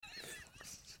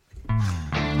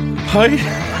Hi.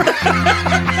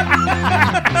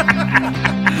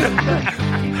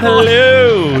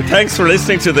 Hello. Thanks for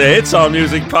listening to the It's All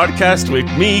Music podcast with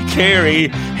me, Carey,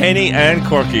 Henny and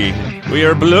Corky. We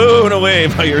are blown away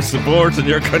by your support and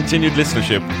your continued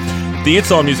listenership. The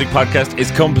It's All Music podcast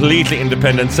is completely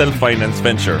independent, self-financed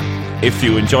venture. If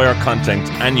you enjoy our content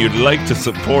and you'd like to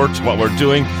support what we're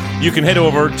doing, you can head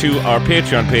over to our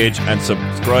Patreon page and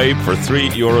subscribe for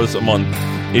 €3 a month.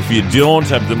 If you don't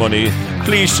have the money,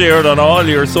 please share it on all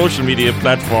your social media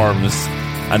platforms,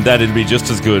 and that'll be just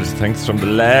as good. Thanks from the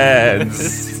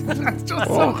lads. That's just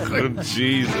Oh, good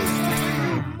Jesus.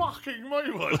 mocking my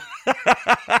one.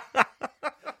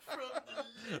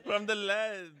 From the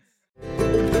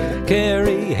lads.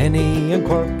 Carey, Henny and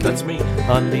Quirk. That's me.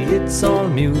 On the It's All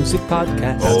Music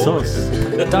podcast. Oh, That's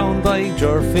us. Down by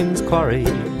Jerfin's Quarry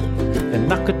and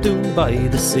Knockadoon by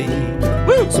the sea.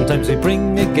 Woo! Sometimes we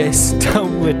bring a guest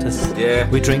down with us. Yeah.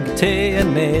 We drink tea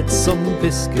and eat some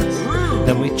biscuits.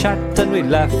 Then we chat and we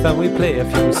laugh and we play a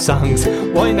few songs.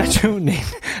 Why not tune in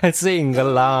and sing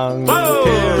along? Whoa!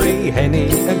 Carey, Henny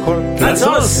and Quirk. That's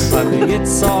us. On the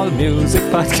It's All Music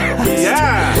podcast.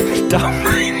 Yeah. Down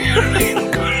by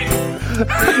Jerfin's Quarry.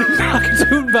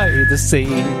 Knockadoon by the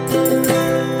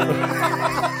sea.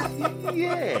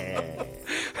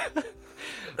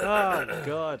 Oh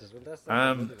God!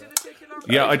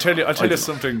 Yeah, I tell you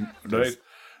something, right?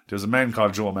 There's a man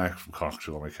called Joe Mack from Cork,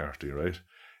 Joe McCarthy, right?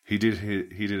 He did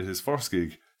his first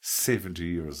gig 70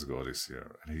 years ago this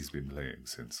year, and he's been playing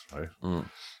since, right?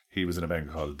 He was in a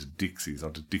band called the Dixies, or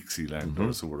the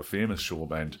Dixielanders, who were a famous show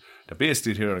band. They're based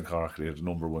in here in Cork. They had a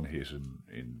number one hit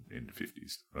in the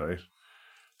 50s, right?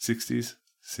 60s?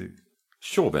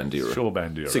 Show band era.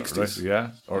 60s. Right?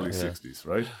 Yeah, early 60s,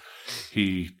 right?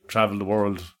 He travelled the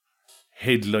world,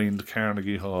 headlined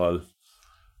Carnegie Hall,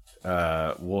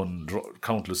 won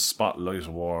countless Spotlight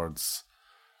Awards.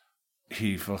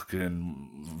 He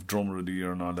fucking drummer of the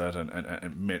year and all that,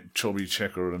 and met Chubby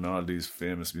Checker and all these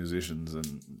famous musicians,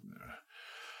 and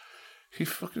he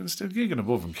fucking still gigging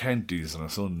above in Kenty's on a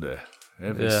Sunday,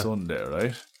 every Sunday,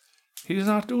 right? He's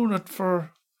not doing it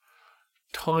for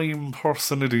Time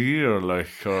Person of the Year,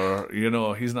 like, or, you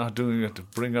know, he's not doing it to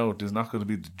bring out, there's not going to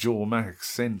be the Joe Mack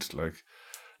scent, like,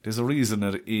 there's a reason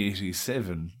at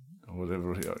 87, or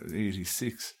whatever,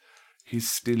 86,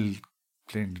 he's still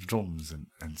playing the drums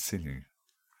and singing.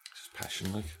 Just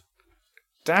passion, like.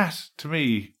 That, to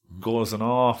me, goes an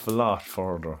awful lot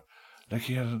further. Like,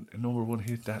 he had a number one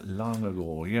hit that long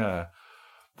ago, yeah,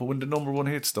 but when the number one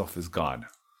hit stuff is gone,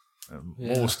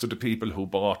 most of the people who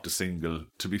bought the single,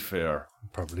 to be fair,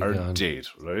 Probably are gone. dead,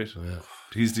 right? Yeah.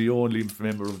 He's the only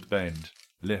member of the band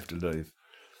left alive.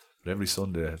 But every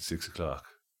Sunday at 6 o'clock,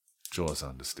 Joe's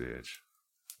on the stage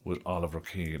with Oliver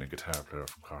Kane, a guitar player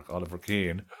from Cork. Oliver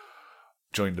Kane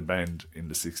joined a band in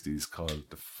the 60s called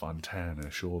the Fontana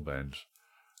Show Band.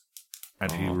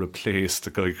 And he replaced a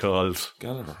guy called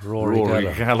Gallagher. Rory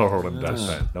Gallagher in that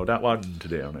band. Now, that wasn't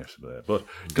today on it. But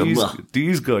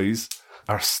these guys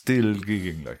are still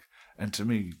gigging, like, and to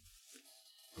me,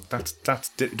 that's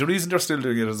the reason they're still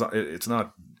doing it is it's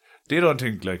not. They don't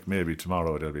think like maybe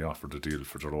tomorrow they'll be offered a deal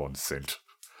for their own cent.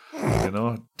 You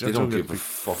know, They don't give a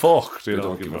fuck. They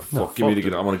don't give a fuck. Give me the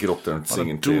guitar. I want to get up there and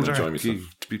sing and play and enjoy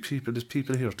myself. There's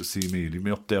people here to see me. Leave me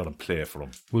up there and play for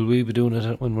them. Will we be doing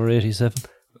it when we're 87?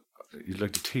 You'd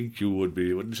like to think you would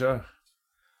be, wouldn't you?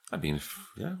 I mean,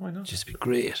 yeah, why not? Just be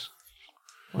great.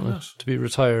 Why not? To be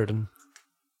retired and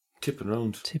Tipping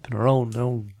around. tipping around.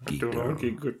 No,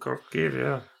 Good Cork gig,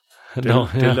 yeah. no,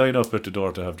 They line up at the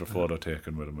door to have their photo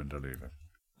taken with them when they're leaving.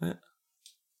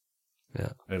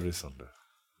 yeah. Every Sunday.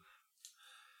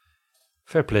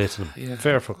 Fair play to them. Yeah.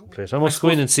 Fair fucking play. I must go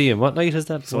in and see him. What night is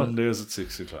that? Sundays at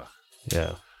 6 o'clock.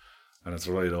 Yeah. And it's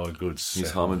right all good.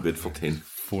 He's home in bed for 10.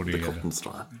 Funny. The Cotton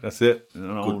Straw. That's it. You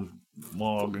know,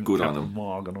 Morgan, good on Captain him.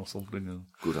 Morgan or something. And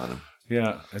Good on him.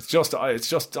 yeah, it's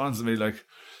just dawns on me like,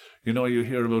 you know, you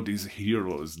hear about these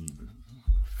heroes and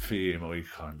fame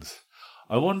icons.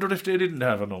 I wonder if they didn't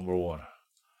have a number one.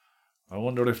 I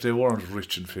wonder if they weren't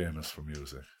rich and famous for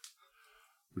music.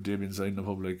 Would they be inside the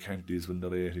pub like Kenty's when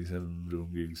they're 87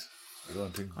 doing gigs? I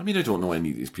don't think. I mean, I don't know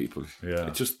any of these people. Yeah.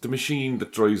 It's just the machine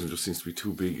that drives them just seems to be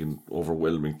too big and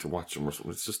overwhelming to watch them or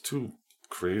something. It's just too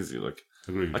crazy. Like,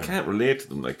 Agreed, I yeah. can't relate to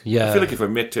them. Like, Yeah. I feel like if I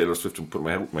met Taylor Swift and put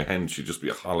my out my hand, she'd just be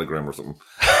a hologram or something.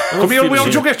 Come here, where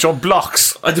did you get your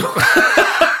blocks? I don't.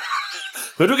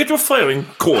 Where do you get your firing?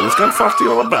 Coal, it's gone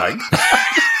 €40 a bag.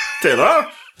 Taylor?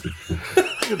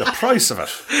 The price of it.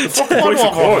 The fucking price of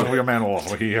walk corn. over your man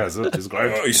over. He has it. He's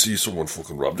great. I see someone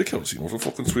fucking robbed the casino with a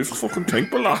fucking Swift fucking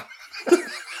tank, blah.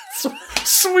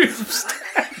 Swift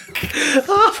stack.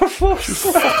 For fuck's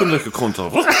sake. Fucking like a cunt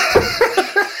of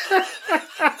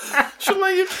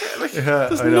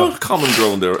there's I know. no common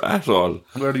ground there at all.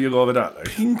 Where do you go with that? Like?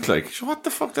 Pink, like, what the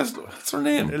fuck? That's her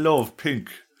name. They love pink.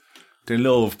 They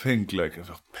love pink, like it's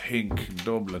a pink in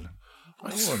Dublin.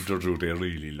 I wonder do they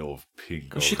really love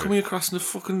pink? Is she over coming across in a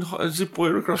fucking zip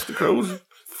wire across the crowd?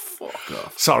 Fuck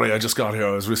off. Sorry, I just got here.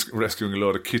 I was rescuing a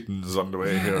load of kittens on the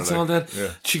way here. That's like, all that.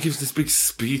 Yeah. She gives this big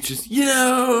speeches. You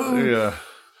know, Yeah.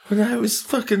 when I was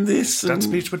fucking this. That and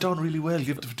speech went down really well.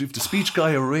 Give the speech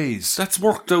guy a raise. That's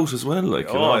worked out as well. Like,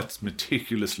 you know. It's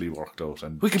meticulously worked out.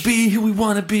 And We can be who we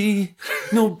want to be.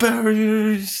 No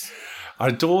barriers.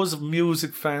 are those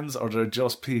music fans, or they're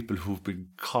just people who've been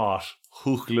caught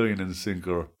hook, line, and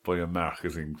sinker by a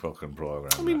marketing fucking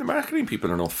program? I mean, the marketing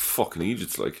people are no fucking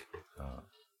idiots. Like,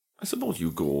 I suppose you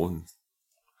go and.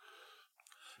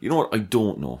 You know what? I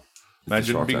don't know.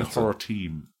 imagine Short being answer. her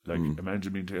team. Like,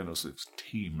 imagine being Taylor Swift's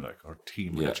team, like her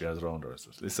team that she has around her.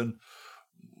 Says, listen,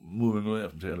 moving away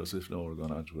from Taylor Swift now, we're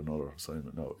going on to another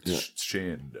assignment now. It's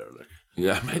Shane there, like.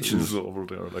 Yeah, imagine. Who's over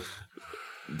there, like.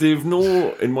 They've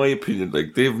no, in my opinion,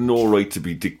 like, they've no right to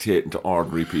be dictating to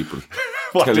ordinary people.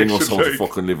 What telling they us should how to like,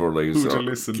 fucking live our lives who to or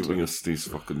listen giving to. us these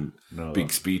fucking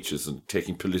big speeches and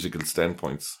taking political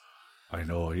standpoints. I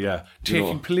know, yeah. You know.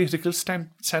 Taking political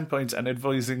standpoints and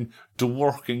advising the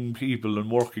working people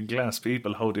and working class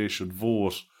people how they should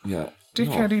vote. Yeah. They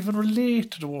No. can't even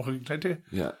relate to the working class.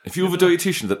 Yeah. If you have a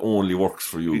dietitian that only works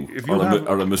for you, If you or, have-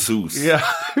 or a masseuse, Yeah.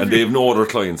 and they have no other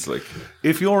clients, like,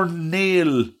 If your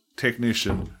nail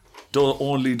technician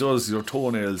only does your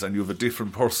toenails and you have a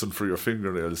different person for your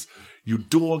fingernails, you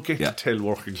don't get to tell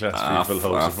working class people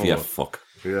how to vote. yeah, fuck.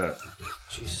 Yeah.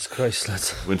 Jesus Christ,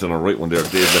 lads. Went on a right one there.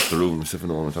 Dave left the room. Stephen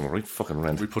went on a right fucking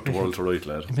rant. We put the world to right,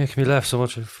 lad. You're making me laugh so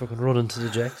much I fucking run into the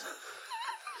jacks.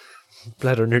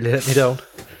 Bladder nearly let me down.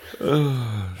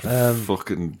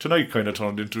 Fucking. Tonight kind of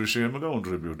turned into a Shane McGowan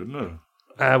tribute, didn't it?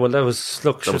 Well, that was,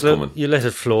 look, That was sure, coming. you let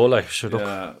it flow, like, sure, look.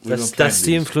 Yeah, we that's don't plan the these.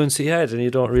 influence he had, and you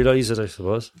don't realise it, I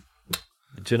suppose.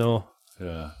 Do you know?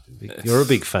 Yeah. You're a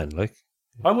big fan, like.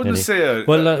 I wouldn't Any- say.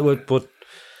 But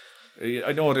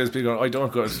I know it is bigger. I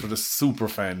don't go for the super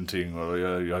fan thing, or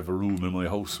I have a room in my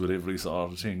house with every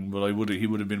sort of thing. But he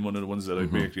would have been one of the ones that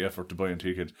I'd make the effort to buy a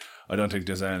ticket. I don't think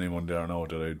there's anyone there now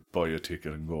that I'd buy a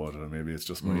ticket and go to. Maybe it's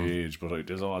just my age, but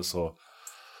there's also,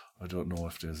 I don't know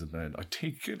if there's a band. I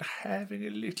think having a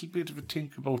little bit of a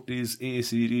think about these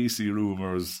AC/DC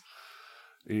rumours.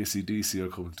 AC/DC are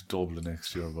coming to Dublin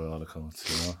next year by all accounts,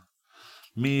 you know.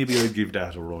 Maybe I'd give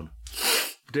that a run.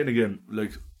 But then again,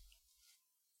 like,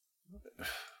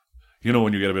 you know,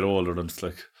 when you get a bit older, then it's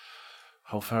like,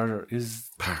 how far is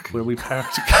where we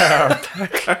parked the car?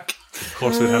 Of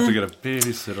course, we'd have to get a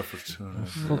babysitter for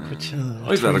 2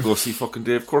 nights. I'd rather go see fucking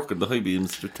Dave Cork and the High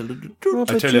Beams. I tell you,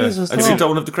 Jesus, And no. sit down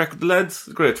and have the crack with the lads.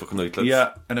 Great fucking night, lads.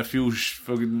 Yeah, and a few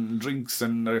fucking drinks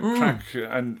and a crack,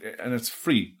 and it's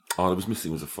free. All I was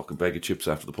missing was a fucking bag of chips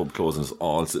after the pub closed, and us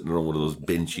all sitting around one of those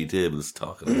benchy tables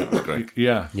talking and having a crack.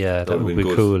 Yeah. yeah, that That would would've be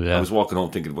been good. cool, yeah. I was walking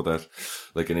home thinking about that,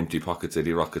 like an empty pockets,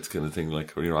 Eddie Rockets kind of thing,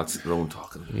 like where you're all sitting around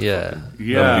talking. Yeah. That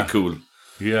Yeah. would be cool.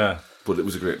 Yeah. But it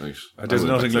was a great night. There's I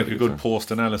went nothing back like to a that good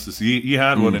post-analysis. You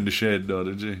had one in the shed, though,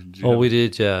 did you? Oh, we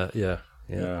did, yeah.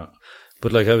 Yeah.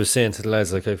 But like I was saying to the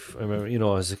lads, like I remember, you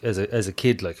know, as a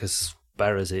kid, like as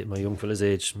Barra's age, my young fella's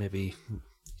age, maybe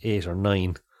 8 or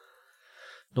 9.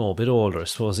 No, a bit older, I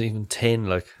suppose, even 10,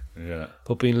 like. Yeah.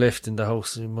 But being left in the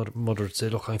house, and mother would say,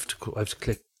 "Look, I have to collect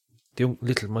the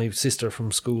my sister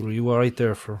from school. Are you all right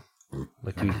there for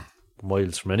like we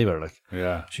miles from anywhere? Like,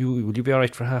 Yeah. will you be all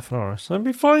right for half an hour?" So I'd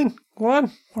be fine. Go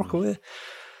on, work away.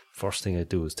 First thing I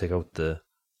do is take out the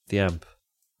amp,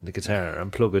 the guitar,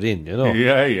 and plug it in. You know,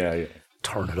 Yeah.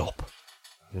 turn it up.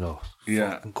 You know,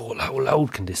 Yeah. and go. How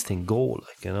loud can this thing go?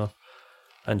 Like, you know,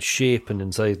 and shaping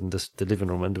inside in the living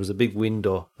room, and there was a big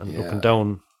window, and looking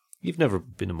down. You've never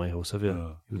been in my house, have you?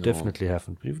 No. You definitely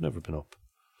haven't. You've never been up.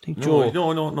 I think No, Joe.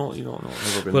 no, you know,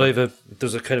 never been. Well,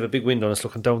 there's a kind of a big window and it's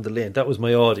looking down the lane. That was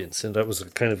my audience, and that was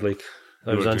kind of like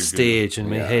I was were on thinking, stage in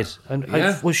my head, and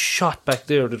I was shot back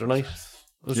there the other night.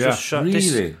 I was just shot.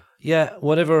 Really?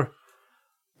 Whatever.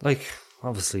 Like,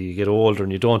 obviously, you get older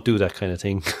and you don't do that kind of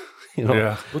thing, you know.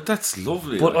 Yeah. But that's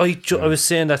lovely. But like, I was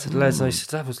saying that to the lads, and I said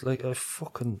that was like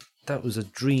that was a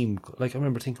dream. Like, I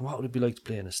remember thinking, what would it be like to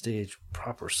play on a stage,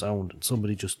 proper sound, and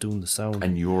somebody just doing the sound.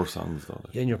 and your songs, though.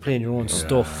 Like. Yeah, and you're playing your own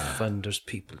stuff, and there's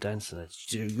people dancing.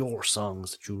 It's your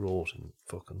songs that you wrote, and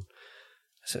fucking.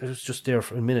 So it was just there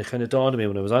for a minute. Kind of dawned on me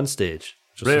when I was on stage.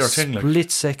 Just Rare a thing, like.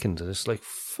 split second, and it's like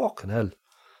fucking hell.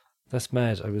 That's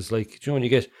mad. I was like, do you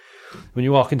know when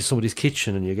you walk into somebody's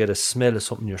kitchen and you get a smell of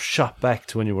something, you're shot back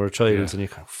to when you were a child, and you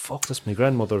go, fuck, that's my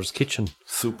grandmother's kitchen.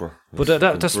 Super. But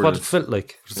that's what it felt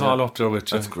like. It's all up there with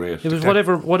you. That's great. It was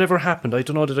whatever happened. I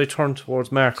don't know, did I turn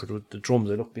towards Mark with the drums?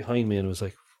 I looked behind me and it was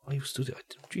like, I used to do that.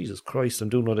 Jesus Christ, I'm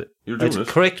doing what You're I doing had to it.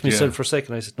 correct myself for a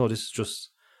second. I said, no, this is just...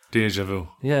 Deja vu.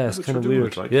 Yeah, it's But kind of you're doing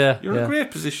weird. it, like, yeah, you're in a great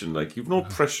position. Like, you've no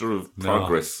pressure of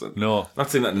progress. And No.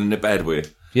 Not saying that in a bad way.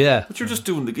 Yeah. But you're just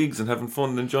doing the gigs and having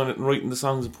fun and enjoying it and writing the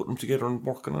songs and putting them together and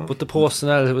working on it. But the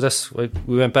personality,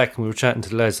 we went back and we were chatting to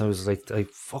the lads and I was like, I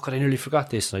nearly forgot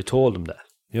this, and I told them that.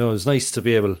 You know, it was nice to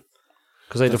be able,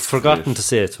 because I'd have forgotten to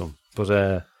say it to them.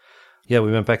 But yeah,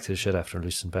 we went back to the shed after and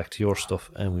listened back to your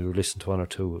stuff, and we were listening to one or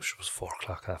two, which was 4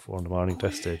 o'clock, 4:30 in the morning at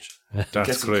that stage.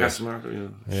 That's great.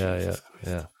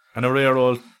 Yeah. And a rare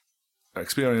old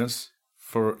experience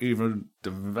for even the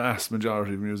vast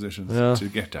majority of musicians to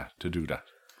get that, to do that.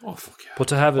 Oh, fuck yeah. But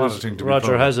to have What a it, thing to be Roger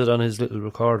proud of. has it on his little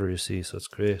recorder, you see, so it's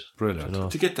great. Brilliant. You know?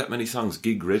 To get that many songs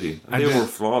gig ready. And And they then- were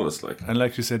flawless, like. And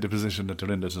like you said, the position that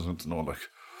they're in, that doesn't know, like,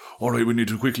 all right, we need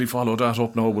to quickly follow that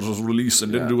up now with a release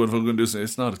and then do what we're going to do.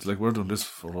 It's not. It's like, we're doing this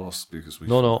for us because we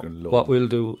No. fucking love What it. we'll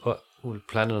do, we're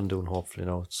planning on doing, hopefully,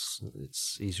 you know,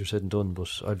 it's easier said than done, but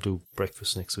I'll do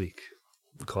breakfast next week.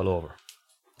 Call over.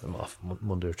 I'm off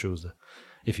Monday or Tuesday.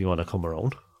 If you want to come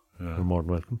around, you're more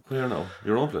than welcome. Where now?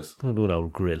 Your own place. I'll do an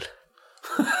old grill.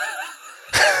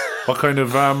 What kind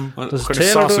of Does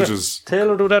sausages?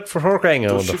 Taylor do that for her gang?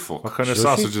 Oh, shit, fuck. What kind of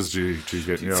sausages do you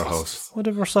get in your house?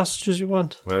 Whatever sausages you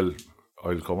want. Well,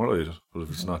 I'll come alright, but if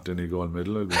it's not, then you go in the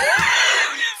middle. I'll be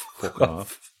fucking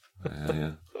off.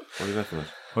 Yeah. What do you reckon?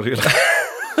 What are you?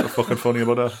 What's fucking funny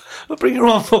about that? I'll bring your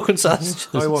own fucking sausages.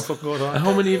 I won't fucking go down. And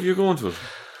how many of you are going to it?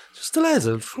 Just the lads,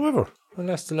 whoever.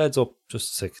 I'll ask the lads up just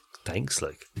to say thanks,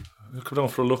 like. I'll come down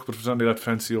for a look, but if it's only that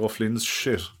fancy O'Flynn's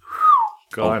shit.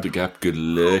 Up God. the gap, good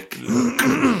luck.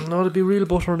 No, there'll be real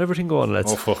butter and everything going,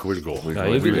 lads. Oh, fuck, we'll go. We'll Yeah,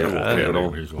 go. you'll be We'll there, go. yeah. Yeah,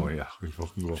 we'll go, yeah. We'll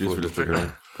fucking go. Just for for the it.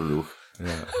 figure. For look.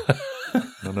 Yeah.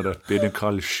 None of that Ben and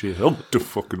Call shit. Out the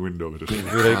fucking window with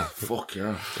it. Ah, fuck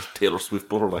yeah. That's Taylor Swift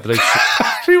butter, like. Like,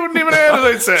 She wouldn't even have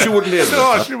it, I'd say. She wouldn't have it.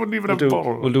 No, she wouldn't even have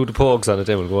butter. we'll do the pogs on it,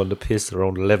 then we'll go on the piss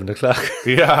around 11 o'clock.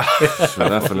 Yeah. You're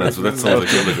laughing, lads, so that sounds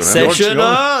like you're going to Session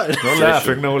on! No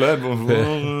laughing, no lad.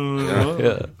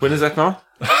 Yeah. When is that now?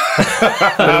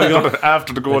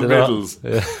 After the gold I don't know. medals.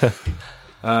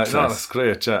 No, that's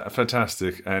great, yeah,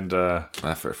 fantastic, and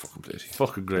Fair fucking play.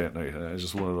 fucking great night. It's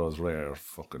just one of those rare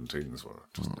fucking things where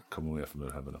just come away from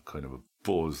it having a kind of a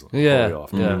buzz, Yeah,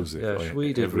 off yeah, music. yeah, Like,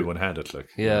 we did. everyone had it, like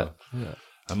you Yeah. know. Yeah.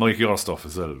 And Mike, your stuff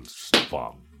as well, just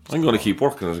bomb. I'm going to keep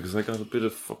working on it because I got a bit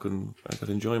of fucking. I got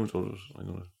enjoyment out of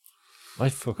it. I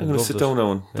fucking I'm going to loved sit it. down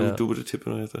now and Yeah. do a bit of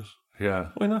tipping away at that. Yeah,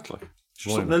 Why not? Like, Why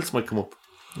something not? else might come up.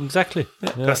 Exactly.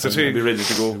 Yeah. that's the I'll thing. be ready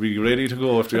to go. Be ready to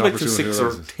go if the I'd like to opportunity 6 or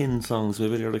arises. 10 songs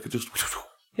maybe, or I could just.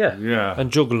 Yeah. Yeah,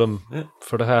 And juggle them Yeah.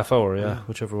 for the half hour,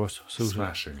 whichever was suited.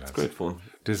 smashing, lads. Great fun.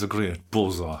 There's a great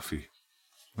buzz off you.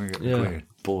 We get Yeah. a great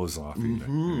buzz off you.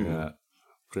 Like, yeah,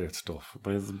 great stuff.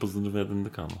 By the buzzing of head in the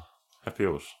camera. Happy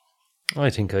hours. I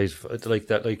think I'd like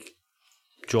that, like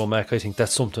Joe Mack. I think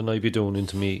that's something I'd be doing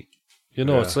into me. You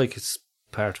know, Yeah. it's like it's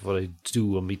part of what I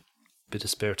do on me bit of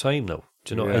spare time now.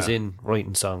 Do you know, Yeah. as in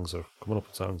writing songs or coming up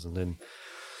with songs, and then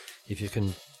if you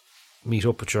can meet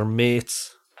up with your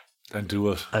mates And do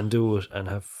it. and do it and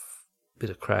have a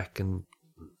bit of crack and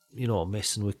you know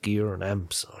messing with gear and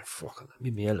amps, fucking I'm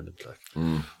in my element, like.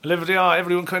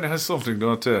 Everyone kind of has something,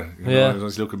 don't they? You Yeah. know,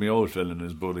 just look at me old fella and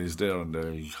his buddies there, and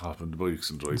they'll hop on the bikes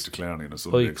and drive to Clarny, and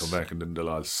suddenly they Bikes. come back, and then they'll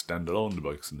all stand around the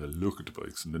bikes, and they'll look at the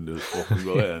bikes, and then they'll fucking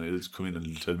go there, and they'll just come in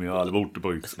and tell me all about the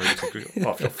bikes, and I just think,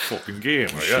 off your fucking game,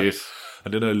 right? Yeah? Shit.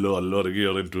 And then I'll load a lot of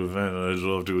gear into a van, and I'll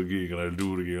drive to a gig, and I'll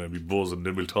do the gig, and I'll be buzzing, and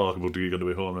then we'll talk about the gig on the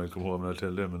way home, and I'll come home, and I'll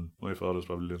tell them, and my father's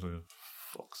probably listening,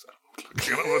 fuck's that.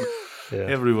 You know, Yeah.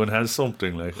 everyone has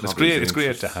something, like, and it's great. It's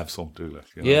great to have something, like,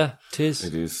 you know? Yeah, it is.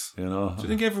 It is. You know, Do you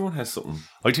think everyone has something?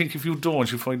 I think if you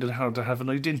don't, you find it hard to have an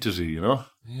identity, you know?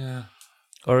 Yeah.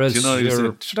 Or else You know, you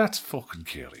you're, say, that's fucking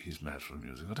Kerry, he's mad for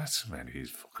music. Oh, that's man, he's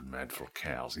fucking mad for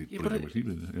cars. He's brilliant,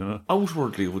 you know?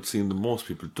 Outwardly, it would seem that most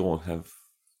people don't have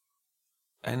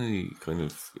any kind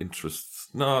of interests.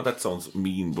 No, that sounds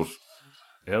mean, but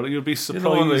Yeah, you'll be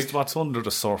surprised like- what's under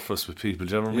the surface with people.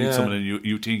 Do you ever meet Yeah. someone and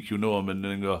you think you know them and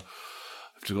then go,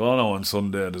 if you go now on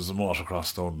Sunday, there's a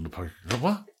motocross down the park. You go,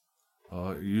 what?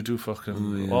 Oh, you do fucking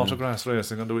autograss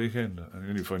racing on the weekend. And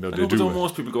then you find out I they know, but do don't it.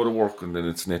 most people go to work and then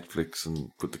it's Netflix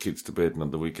and put the kids to bed, and on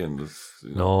the weekend it's,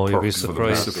 you No, you'll be perks for the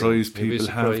surprised. party. Surprised You'd be people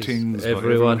have surprised. things. but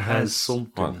Everyone has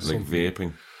something. What, like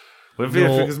vaping. Well,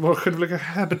 vaping is more kind of like a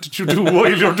habit that you do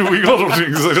while you're doing other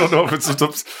things. I don't know if it's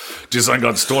sometimes. Jeez, I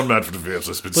got stone mad for the vapes.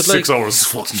 I spent 6 hours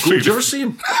fucking Good. Did you ever see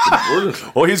him?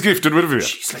 Oh, he's gifted with a vape.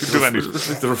 It's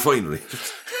like the refinery.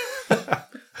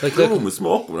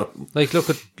 Like look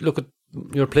at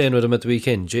you're playing with him at the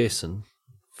weekend. Jason,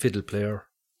 fiddle player,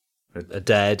 a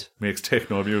dad, makes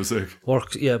techno music.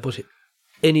 Works, yeah, but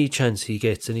any chance he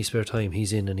gets, any spare time,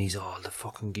 he's in and he's all the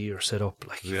fucking gear set up,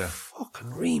 like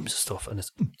fucking reams of stuff, and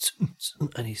it's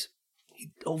and he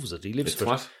loves it. He lives for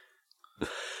what?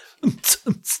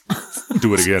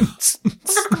 Do it again.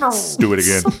 Do it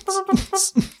again.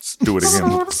 Do it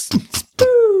again.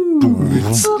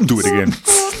 Do it again.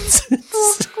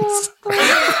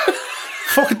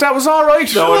 Fuck it, that was all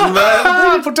right. No,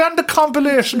 man. Put down the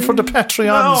compilation for the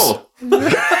Patreons. No.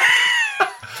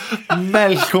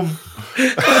 Malcolm.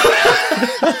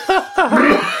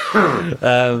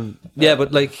 Yeah,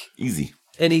 but like Easy.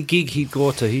 any gig he'd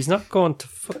go to, he's not going to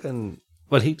fucking.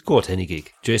 Well, he'd go to any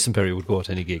gig. Jason Perry would go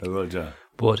to any gig.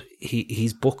 But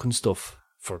he's booking stuff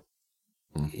for,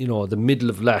 the middle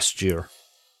of last year,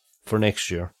 for next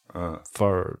year,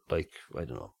 for like, I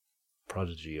don't know,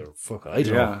 Prodigy or I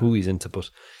don't know who he's into, but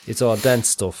it's all dance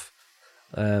stuff.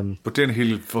 But then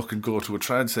he'll fucking go to a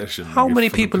trad session. How many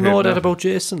people know that about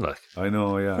Jason? Like, I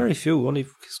know, yeah. Very few, only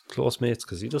his close mates,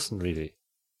 because he doesn't really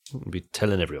be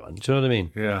telling everyone. Do you know what I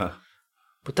mean? Yeah.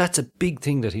 But that's a big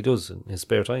thing that he does in his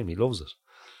spare time. He loves it.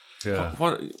 Yeah.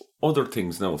 What other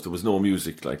things now? If there was no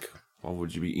music, like, what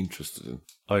would you be interested in?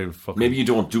 Maybe you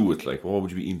don't do it. Like, what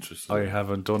would you be interested in? I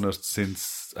haven't done it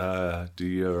since the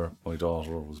year my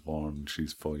daughter was born.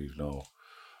 She's 5 now.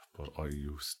 But I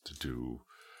used to do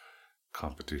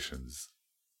competitions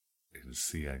in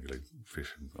sea angling,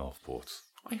 fishing off boats.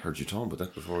 I heard you talking about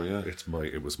that before, yeah.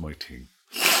 It was my thing.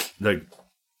 Like,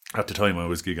 at the time I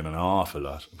was gigging an awful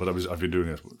lot, but I've been doing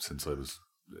it since I was.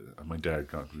 My dad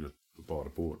bought a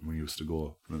boat and we used to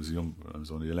go when I was young. When I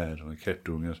was only a lad, and I kept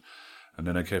doing it, and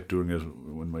then I kept doing it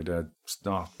when my dad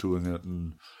stopped doing it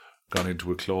and got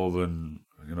into a club, and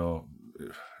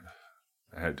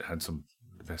had some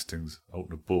best things out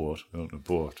in a boat.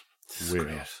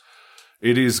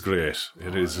 It is great.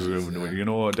 It is.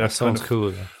 That sounds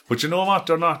cool. Yeah. But you know what?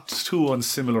 They're not too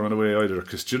unsimilar in a way either.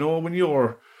 Because when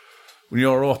you're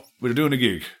up, we're doing a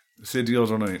gig. Say the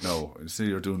other night now. Say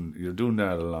you're doing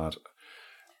that a lot,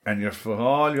 and you're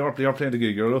playing the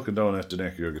gig. You're looking down at the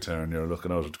neck of your guitar, and you're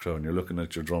looking out at the crowd, and you're looking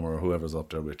at your drummer or whoever's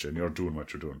up there with you, and you're doing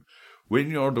what you're doing.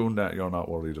 When you're doing that, you're not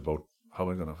worried about how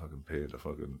am I going to fucking pay the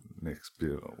fucking next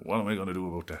bill? What am I going to do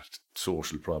about that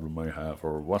social problem I have?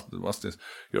 Or what's this?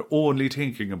 You're only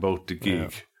thinking about the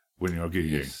gig when you're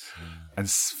gigging. Yes. And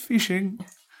fishing,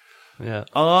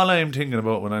 all I'm thinking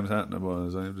about when I'm sat about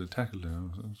is I have to tackle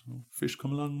them. Fish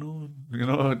come along now.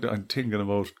 I'm thinking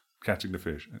about catching the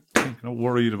fish. I'm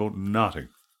worried about nothing.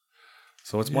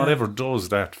 So it's whatever does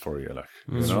that for you. Like,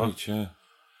 That's right, yeah.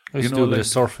 I used to do a bit of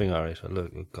surfing, alright. I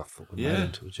got fucking mad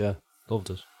into it, yeah. Loved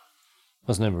it. I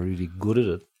was never really good at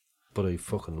it, but I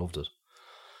fucking loved it.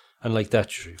 And like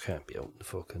that, you can't be out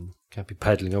can't be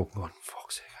paddling out and going,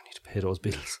 fuck's sake, I need to pay those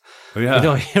bills. Oh, yeah.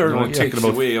 You're taking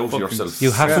about way out of yourself.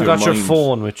 You haven't got your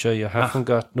phone with you, you haven't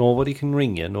got, nobody can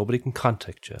ring you, nobody can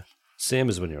contact you. Same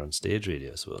as when you're on stage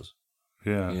really, I suppose.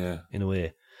 Yeah. In a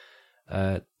way.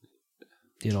 I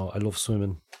love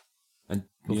swimming. And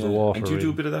love the water. And do you do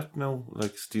a bit of that now?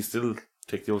 Like, do you still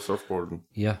take the old surfboard?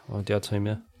 Yeah, on the odd time,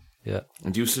 yeah.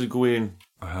 And do you still go in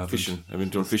fishing? I've been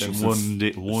doing fishing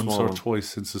once or twice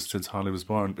since Holly was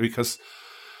born. Because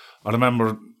I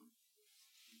remember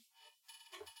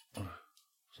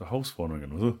the house phone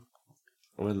ringing, was it?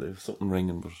 Well, there's something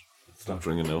ringing, but it's not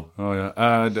ringing now. Oh yeah.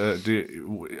 I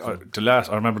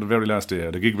remember the very last day,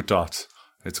 the gig with Dots.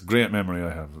 It's a great memory I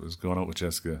have. It was going out with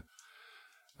Jessica.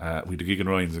 We had a gig in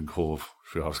Ryan's in Cove.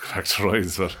 Sure, I was going back to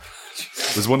Ryan's, but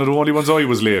it was one of the only ones I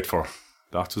was late for.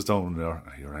 Dots was down there,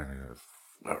 and he rang me.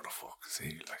 Where the fuck is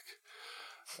he? Like,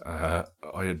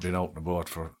 I had been out in the boat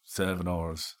for 7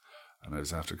 hours, and I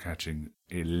was after catching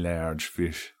a large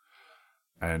fish.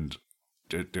 And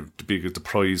the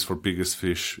prize for biggest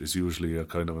fish is usually a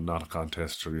kind of not a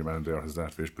contest, or your man there has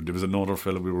that fish. But there was another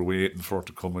fella we were waiting for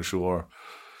to come ashore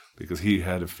because he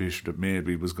had a fish that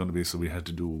maybe was going to be. So we had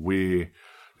to do a weigh.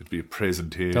 It'd be a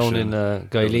presentation down in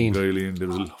Guyleen. There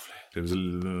was a. There was a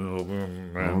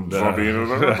and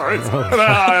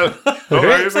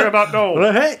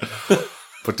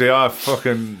but they are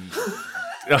fucking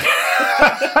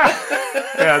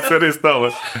yeah, so it is now.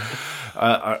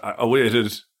 I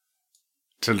waited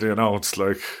till they announced,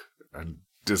 like, and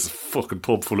there's a fucking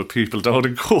pub full of people down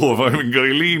in Cove. I'm in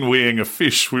Guyleen weighing a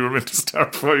fish. We were meant to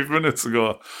start 5 minutes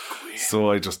ago. So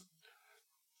I just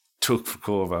took for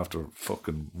Cove after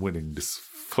fucking winning this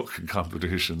fucking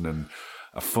competition, and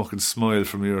a fucking smile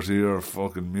from ear to ear,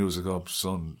 fucking music up,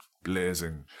 sun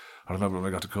blazing. I remember when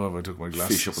I got to Cove, I took my glass.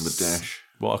 Fish up on the dash.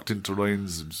 Walked into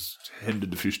Ryan's and just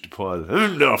handed the fish to Paul.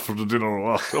 And after the dinner,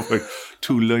 walked up like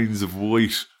 2 lines of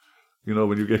white. You know,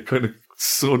 when you get kind of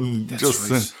sun, That's just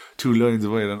right. 2 lines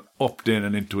of white, and up then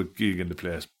and into a gig in the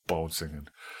place, bouncing. And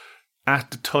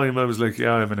at the time, I was like,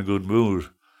 yeah, I'm in a good mood.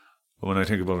 But when I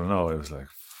think about it now, I was like,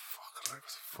 fuck, I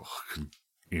was fucking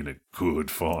in a good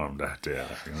form that day.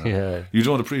 Like, you know? Yeah. You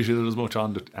don't appreciate it as much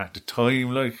at the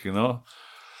time, like, you know.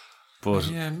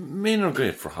 But Yeah, men are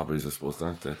great for hobbies, I suppose,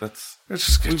 aren't they? That's it's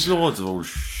just there's loads of old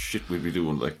shit we'd be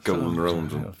doing, like going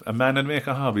around. And, a man would make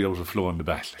a hobby out of flowing the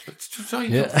bat, like, it's just, I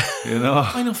you know.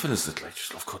 know fellas that like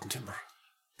just love cutting timber.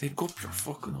 They'd go up your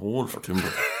fucking hole for timber.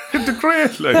 They're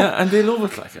great, like. Yeah, and they love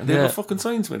it, like, and they Yeah. have a fucking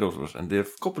signs made out of it, and they have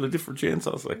a couple of different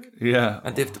chainsaws, like, Yeah,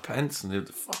 and they have the pants, and they have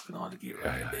the fucking all the gear,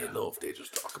 and they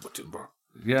just talk about timber.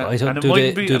 yeah. I don't, and it do might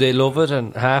they be do they love it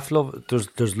and half love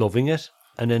it? There's loving it,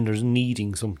 and then there's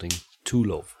needing something to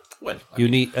love. Well, You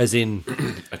need, as in,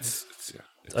 it's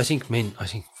I think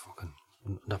fucking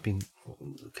not being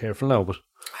careful now, but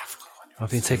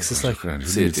not being sexist, like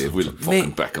say it, Dave, we'll fucking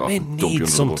men, back off. men and dump you need under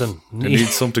the something. bus. They need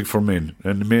something for men,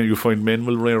 and you find men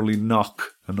will rarely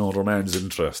knock another man's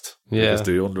interest Yeah. because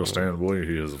they understand why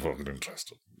he is fucking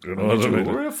interested. You know what I mean?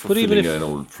 We're But fulfilling even if- an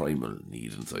old primal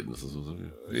need inside us.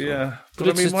 Yeah, But but I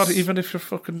it's- mean, what? it's- Even if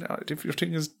if your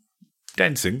thing is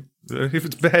dancing, if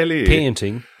it's ballet,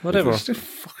 painting, whatever. you're still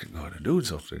fucking going to do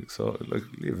something. So, like,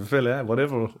 leave a fella,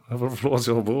 whatever floats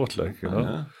your boat, like, you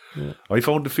know. I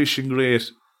found the fishing great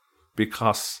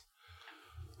because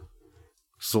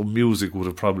some music would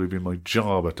have probably been my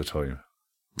job at the time.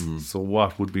 So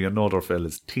what would be another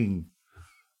fella's thing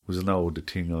was now the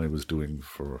thing I was doing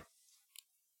for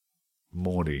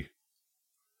money.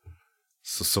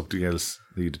 So something else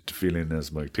needed to fill in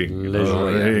as my thing. You know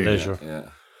what I mean? Leisure. Yeah.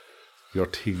 Your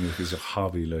thing is your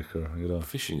hobby, like, or, you know.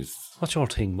 Fishing is. What's your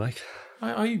thing, Mike?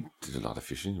 I did a lot of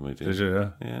fishing in my day. Did you, yeah?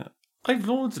 Yeah. I've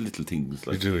loads of little things.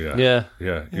 You Like, do, yeah. Yeah.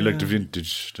 Yeah. You like the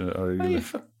vintage, or you I like,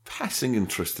 have a passing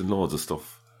interest in loads of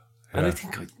stuff. And I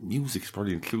think music's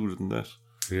probably included in that.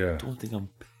 yeah. I don't think I'm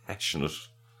passionate.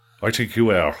 I think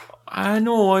you are. I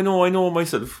know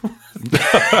myself.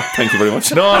 Thank you very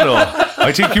much. No.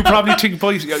 I think you probably think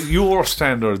by your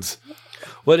standards.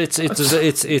 Well, it's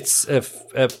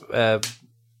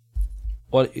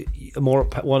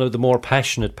one of the more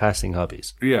passionate passing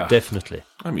hobbies. Yeah. Definitely.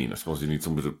 I mean, I suppose you need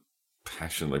some bit of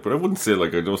passion, like, but I wouldn't say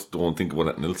like I just don't think about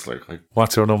anything else. Like,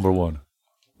 What's your number one?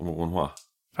 I'm going what?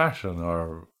 Passion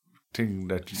or thing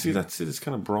that you See, that's it. It's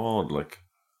kind of broad. Like,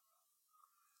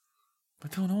 I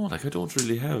don't know. Like, I don't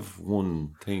really have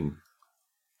one thing.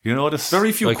 You know, this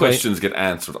Very few Like, questions get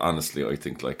answered. Honestly, I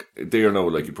think like they are now.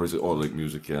 Like you probably say, "Oh, like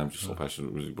music." Yeah, I'm just so passionate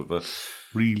about music. But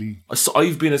really. so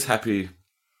I've been as happy.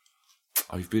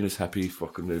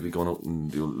 Fucking maybe going out in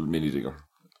the old mini digger.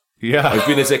 Yeah. I've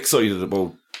been as excited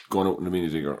about going out in the mini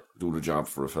digger, doing a job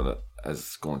for a fella,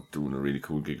 as doing a really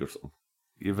cool gig or something.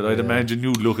 Yeah, but I'd imagine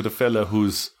you'd look at a fella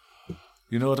who's,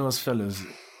 you know, those fellas,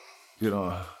 you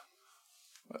know,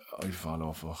 I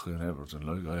follow fucking Everton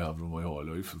like I have in my whole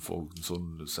life, and fucking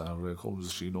Sunday, Saturday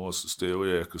comes, she knows to stay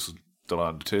away because they're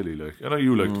on the telly, like. I know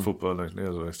you like the football, like,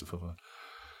 there's the rest of football.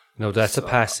 No, that's a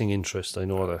passing interest. I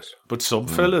know that. But some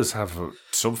fellas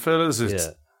it's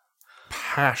Yeah.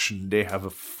 passion, they have a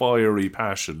fiery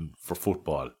passion for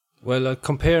football. Well,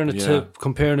 comparing it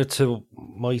to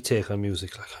my take on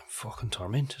music, like I'm fucking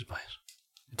tormented by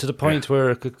it to the point where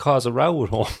it could cause a row at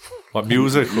home. What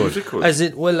music would? As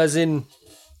in,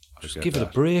 just give it a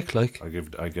break. Like,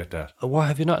 I get that. what,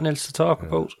 have you nothing else to talk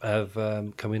about?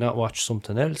 Can we not watch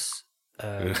something else?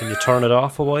 Can you turn it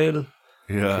off a while?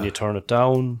 Yeah. Can you turn it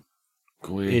down?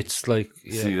 Go away. It's like,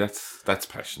 yeah. See, that's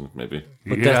passionate, maybe.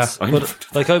 But Yeah. that's, but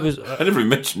like I was, I never even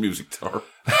mentioned music to her.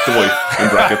 The wife, in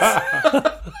brackets.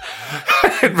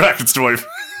 In brackets, the wife.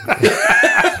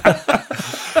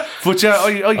 But yeah,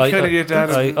 I kind of get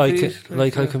that. I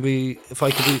can be, if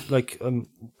I could be like, I'm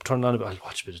turning on a bit, I'll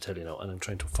watch a bit of telly now, and I'm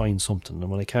trying to find something,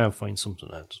 and when I can't find something,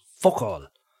 I just, fuck all.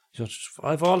 You know,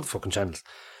 I have all the fucking channels.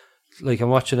 Like I'm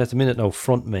watching at the minute now,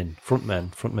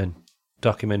 Frontmen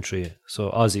documentary. So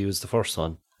Ozzy was the first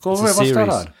one. Go It's a away, what's that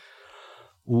series.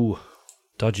 on? Ooh,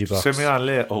 Dodgy Box. Send me on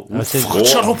later. Oh, I think- fuck,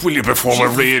 shut up, will you, before I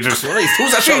read it? Who's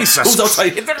that? Who's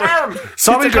outside? Hit the ground!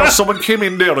 Sorry, girl, someone came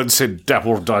in there and said, that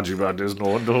were dodgy, man, there's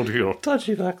no one down here.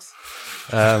 Dodgy Box.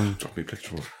 Drop me a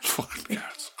picture. Fucking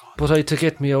cards. But I had to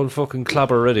get me old fucking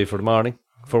clobber ready for the morning,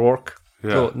 for work. Yeah.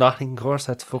 So nothing, of course,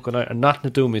 I had to fucking iron. And nothing to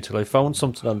do me till I found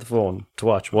something on the phone to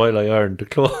watch while I ironed the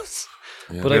clothes.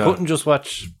 But I couldn't just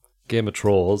watch Game of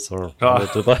Thrones or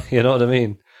you know what I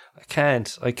mean. I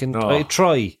can't. I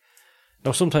try.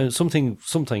 Now sometimes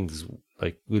sometimes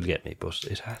like will get me, but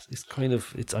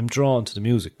I'm drawn to the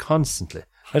music constantly.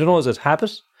 I don't know, is it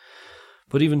habit?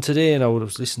 But even today, I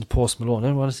was listening to Post Malone.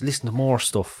 I wanted to listen to more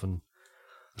stuff, and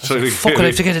I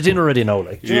have to get to dinner ready now.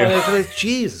 Like,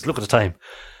 Jesus, look at the time.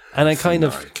 And I I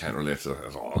can't relate to that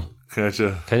at all. Can't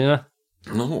you? Can you not?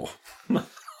 No.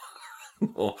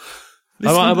 No.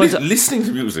 Listening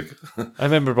to music. I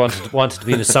remember wanted to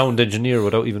be a sound engineer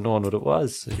without even knowing what it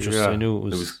was. I knew it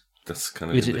was. That's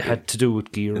kind of. It had to do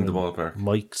with gear in the and ballpark.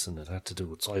 mics, and it had to do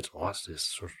with. I don't know what's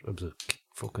this. I was a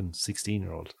fucking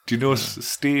 16-year-old. Do you know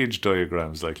stage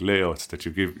diagrams, like layouts that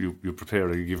you give you prepare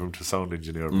and you give them to sound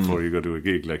engineer before you go to a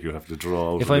gig? Like you have to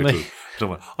draw out.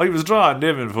 I was drawing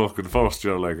them in fucking first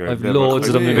year. Like I've loads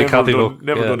of them in my copybook.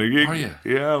 Never done a gig. Are you?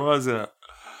 Yeah, I was.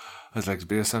 I was like, the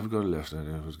bass have to go to the left, and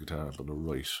it was guitar up on the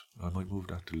right. I might move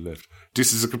that to the left.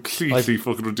 This is a completely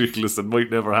fucking ridiculous and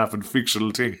might never happen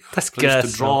fictional thing. That's but I used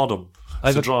gas. to draw them. I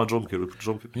used to draw a drum kit with a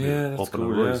drum kit. Yeah, that's up cool,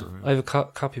 on the right. yeah. I have a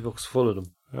copybooks full of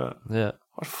them. Yeah.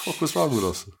 What the fuck was wrong with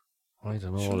us? I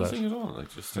don't know. Nothing at all. Like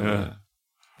just.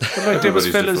 But like, there was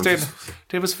fellas then.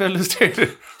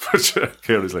 But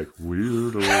Kerry's like,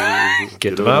 weirdo.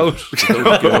 Get them out. Get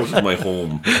out of my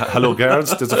home. Hello,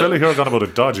 guards. There's a fella here gone about a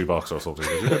dodgy box or something.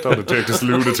 You get down and take this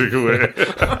lunatic away.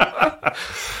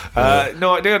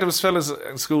 No, there was fellas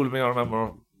in school with me. I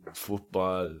remember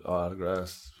football,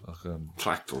 autographs,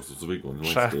 Tractors was a big one.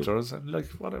 tractors, and like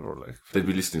whatever. Like They'd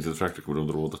be listening to the tractor coming down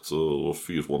the road. That's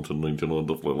Fiat 1 to 99,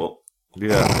 stuff like that.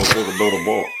 yeah. That's what I'm down the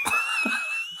ball.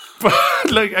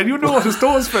 Like, and you notice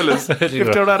those fellas, if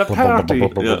they're at a party,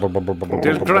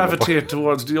 they'll gravitate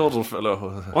towards the other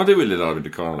fellow. Or they will let out in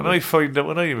the car. And I find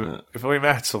that if I'm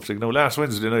at something, now last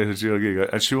Wednesday night at your gig,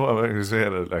 and she was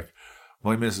saying it, like,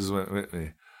 my missus went with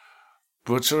me.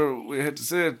 But sure, we had to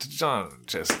say it to John and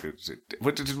Jessica,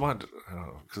 what did you want?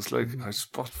 Because, like, I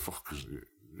just, what the fuck is it?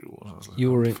 I was like,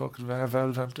 You were in fucking Valve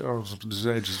or something to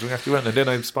say, just after you went, and then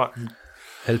I'm spotting.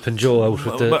 helping Joe out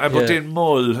with the. But then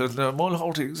Mull,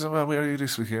 how things, where are you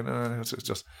this weekend? It's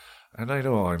just, and I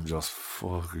know I'm just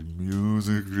fucking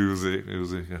music.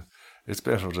 It's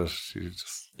better that you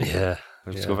just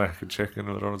let's go back and check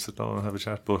in with her and sit down and have a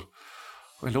chat. But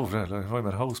I love that. Like, if I'm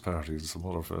at house parties, some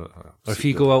other. Or if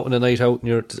you go out on a night out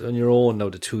on your own now,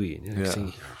 the two of you, and you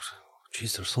think,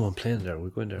 geez, there's someone playing there. We're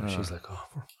going there. And she's like, oh,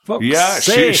 for fuck's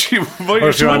sake. She might. Or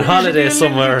if you're on holiday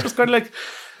somewhere. Just kind of like.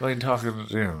 I'm talking,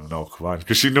 no, come on,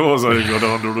 because she knows I go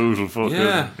down the route and fucking,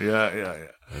 yeah.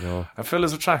 I know. And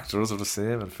fellas with tractors are the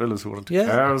same, and fellas who are into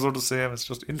cars are the same. It's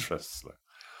just interests. Like.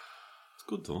 It's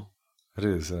good though. It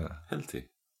is,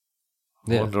 healthy.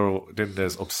 I wonder, then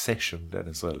there's obsession then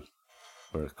as well,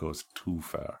 where it goes too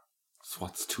far. So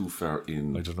what's too far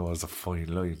in? I don't know, there's a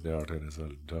fine line there then as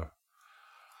well.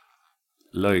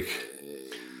 Like,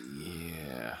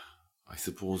 yeah, I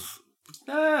suppose.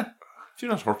 If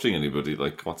you're not hurting anybody,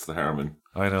 like, what's the harm in?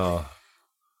 I know.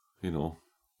 You know.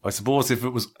 I suppose if it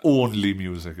was only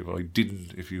music,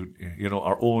 if you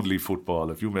or only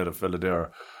football, if you met a fella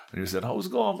there and you said, how's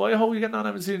it going, boy? How are you getting on? I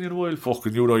haven't seen you in a while.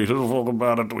 Fucking United, fucking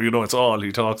bad. It's all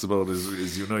he talks about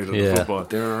is United and football.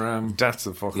 That's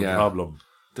a fucking problem.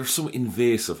 There's some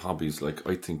invasive hobbies, like,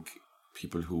 I think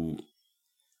people who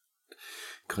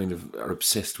kind of are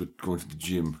obsessed with going to the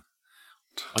gym.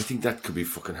 I think that could be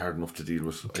fucking hard enough to deal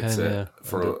with.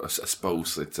 For a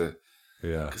spouse,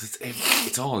 because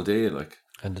it's all day, like,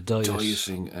 and the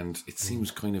dieting, and it seems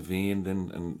kind of vain.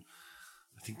 Then, and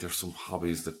I think there's some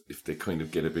hobbies that if they kind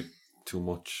of get a bit too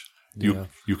much, you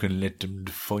can let them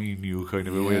define you kind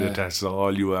of a way that's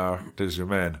all you are. There's your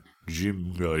man,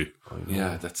 gym guy.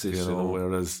 Yeah, that's it.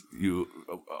 Whereas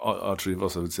all three of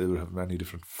us, I would say, would have many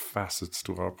different facets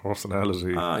to our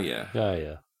personality.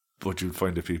 Yeah. But you'll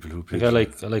find the people who I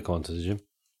like going to the gym.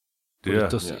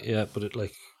 But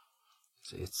but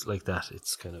it's like that.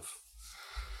 It's kind of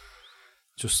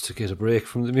just to get a break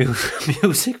from the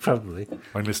music, probably.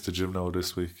 I missed the gym now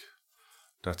this week.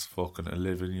 That's fucking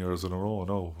 11 years in a row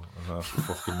now. I'm after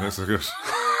fucking missing it.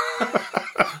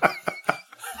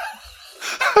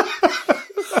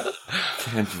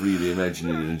 Can't really imagine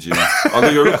it in a gym. Although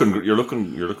you're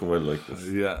looking well like this.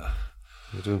 Yeah.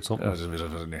 You're doing something. Just a bit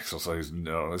of an exercise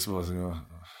now, I suppose.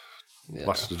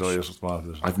 Watch the diet a small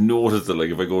bit. I've noticed that, like,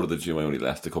 if I go to the gym, I only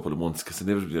last a couple of months because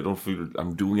inevitably I don't feel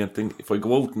I'm doing anything. If I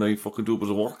go out and I fucking do a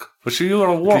bit of work, but you are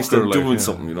a worker. At least I'm doing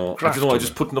something, I don't know. I'm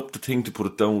just putting up the thing to put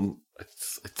it down.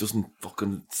 It doesn't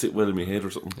fucking sit well in my head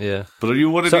or something. Yeah. But are you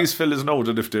one of these fellas now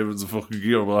that if there was a fucking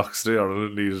gearbox there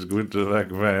and it needed to go into the back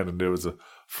van and there was a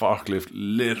forklift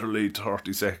literally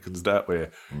 30 seconds that way.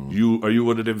 Are you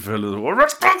one of them fellas?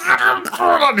 Let's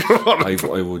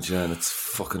I would, yeah, and it's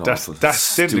fucking awful.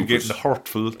 That's then stupid. getting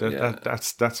hurtful.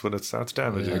 That's when it starts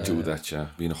damaging. I do that, yeah.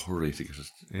 Be in a hurry to get it.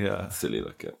 Yeah. It's silly,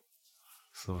 like, yeah.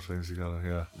 Sometimes you gotta,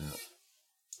 yeah.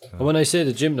 And when I say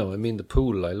the gym now, I mean the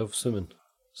pool. I love swimming.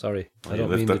 Sorry, I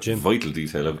don't mean the gym. Vital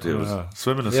detail out there.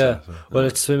 Swimming is well,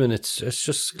 it's swimming. It's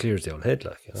just clears the old head,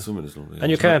 like, you know? Swimming is lovely.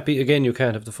 And you can't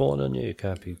have the phone on you. You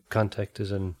can't be contacted,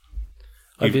 and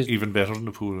even better than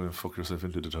the pool and fuck yourself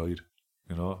into the tide.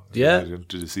 You know,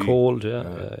 into the sea. Cold, yeah.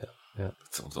 That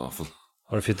sounds awful.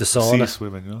 Or if you're the sauna, sea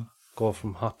swimming, you know, go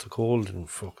from hot to cold, and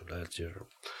fucking lads, you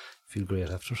feel great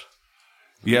after it.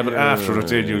 Yeah, but after it,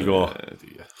 then you'll go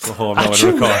home now and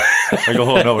record. I go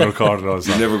home now and record it all.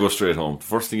 You never go straight home. The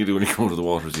first thing you do when you come to the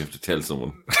water is you have to tell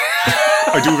someone.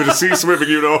 I do a bit of sea swimming,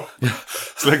 you know.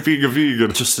 It's like being a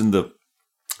vegan. Just in the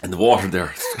water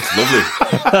there. It's lovely.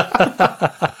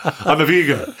 I'm a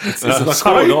vegan. It's not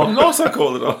cold. No, it's not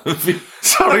cold at all.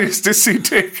 Sorry, is this seat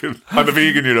taken? I'm a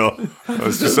vegan, you know. I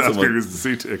was just asking, is the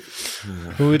seat taken?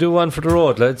 Will we do one for the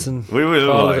road, lads? And we will.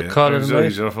 Call it a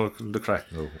night. The crack.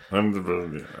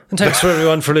 And thanks for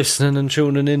everyone for listening and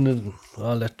tuning in and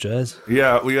all that jazz.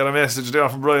 Yeah, we got a message there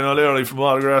from Brian O'Leary from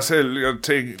Watergrass Hill.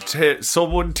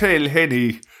 Someone tell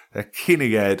Henny that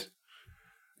Kinnegad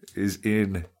is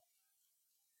in...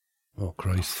 Oh,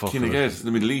 Christ. Kinnegad, in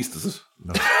the Middle East, is it?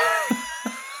 No.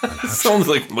 Sounds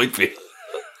like it might be.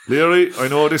 Leary, I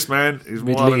know this man. He's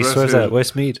Middle East, where's that?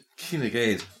 Westmead?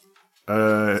 Kinnegad.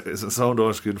 It's a sound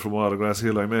Oshkin from Watergrass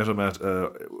Hill. I met him at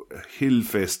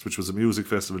Hillfest, which was a music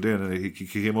festival then, and he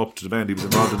came up to the band. He was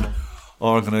involved in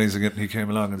organising it, and he came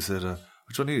along and said,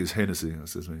 which one is Hennessy? I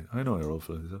said to me, I know you're old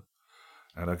fella.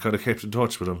 And I kind of kept in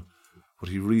touch with him, but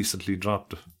he recently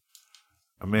dropped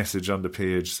a message on the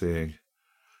page saying,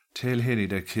 tell Henny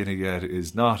that Kinnegad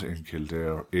is not in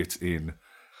Kildare, it's in,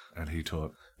 and he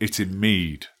thought, it's in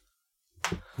Meath.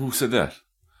 Who said that?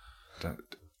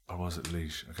 Or was it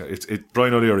Leash? Okay, it's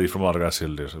Brian O'Leary from Watergrass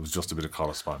Hill did. It was just a bit of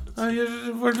correspondence.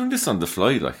 We're doing this on the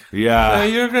fly, like. Yeah.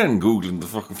 You're again Googling the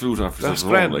fucking flute after that's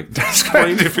grand. Like, that's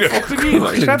grand. If you're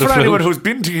that's for anyone who's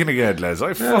been to Kinnegad, lads.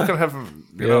 I fucking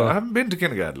haven't, I haven't been to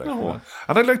Kinnegad, like. No.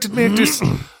 And I'd like to make this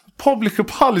public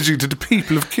apology to the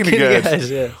people of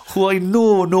Kinnegad, who I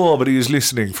know nobody is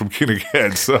listening from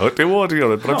Kinnegad, so they won't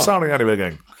hear it. But I'm sorry anyway,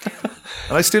 gang.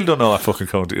 And I still don't know what fucking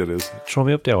county it is. Throw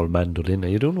me up the old mandolin. Are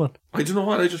you doing one? I don't know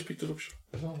what. I just picked it up. Do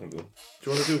you want to do?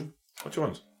 What do you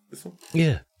want? This one? Yeah.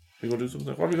 Are you going to do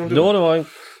something? What are we going to do? No, I'm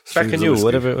backing you.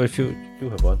 Whatever. If you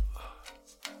have one.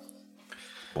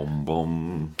 Bum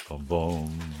bum. Bum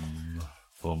bum.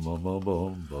 Bum bum bum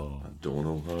bum bum. I don't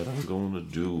know what I'm going to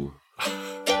do.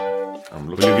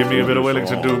 Will you give me a bit of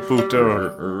Wellington Duke boot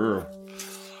there?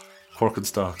 Cork and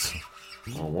Stocks.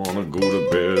 I want to go to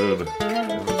bed.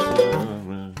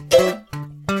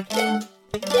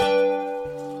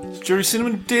 Is Jerry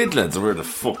Cinnamon dead, lads? Or where the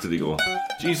fuck did he go?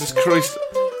 Jesus Christ.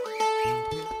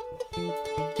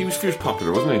 He was fierce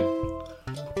popular, wasn't he?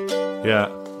 Yeah.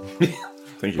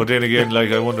 Thank you. But then again,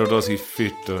 like, I wonder, does he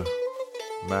fit the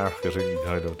marketing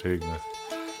kind of thing?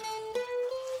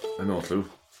 I know, too.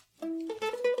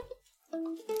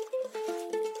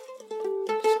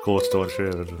 Coats don't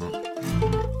share it.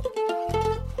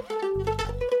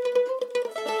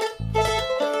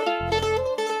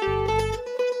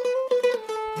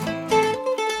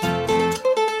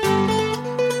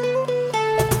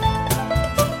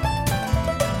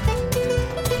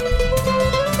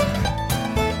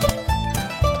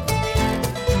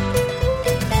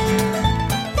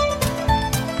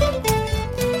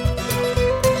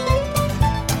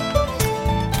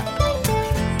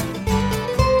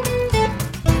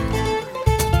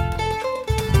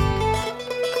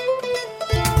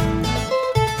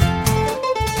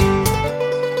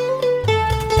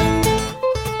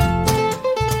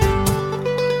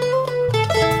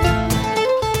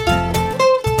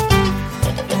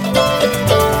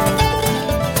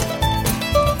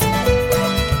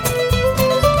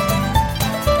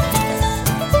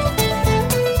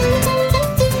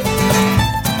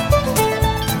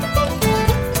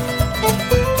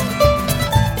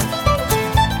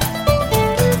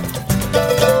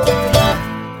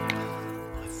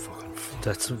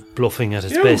 Bluffing at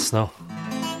its best now.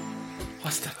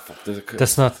 What's that?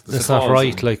 That's not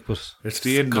right, like, but it's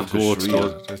the end of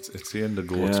Goatstone. It's the end of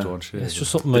Goatstone. Yeah. It's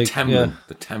just something like the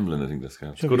Tamlin, I think that's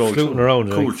kind of good old fluting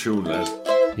around. Cool tune, lad.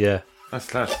 Yeah, that's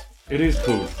class. It is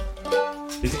cool.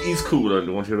 It is cool. I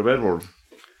don't want to hear the bad word.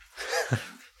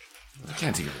 I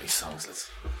can't think of any songs.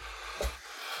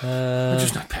 I'm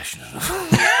just not passionate enough.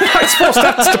 I suppose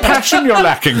that's the passion you're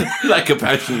lacking. Lack of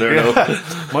passion there, no.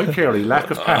 Mike Carey,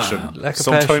 lack of passion.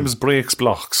 Sometimes breaks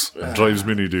blocks and drives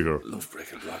Mini Digger. Love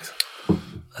breaking blocks.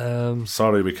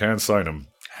 Sorry, we can't sign him.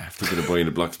 Have to get a buying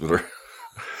a block splitter.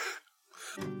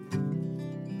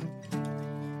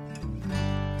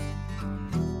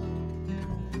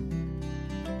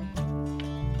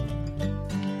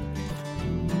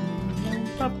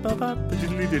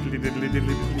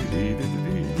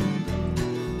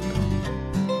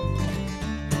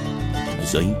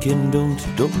 As I came down to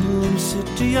Dublin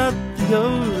City at the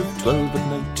hour of 12 at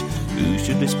night, who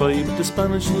should I spy but the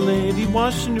Spanish lady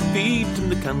washing her feet in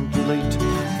the candlelight.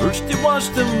 First she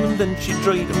washed them and then she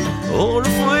dried them o'er a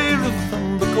fire of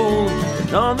amber coal.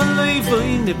 And all the life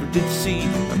I never did see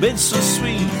a bit so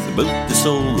sweet about the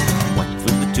soul. Whack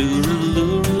for the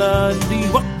tooraloo laddie,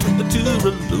 whack for the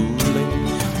tooraloo lay.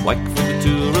 Whack for the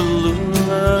tooraloo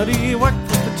laddie, whack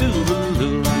for the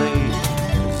tooraloo lay.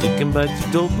 As I came back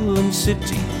to Dublin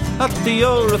City at the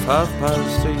hour of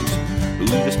 8:30, who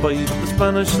espied the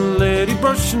Spanish lady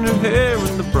brushing her hair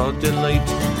in the broad daylight.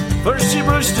 First she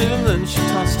brushed it and then she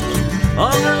tossed it.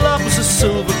 On her lap was a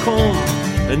silver comb,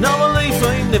 and now a life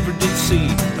I never did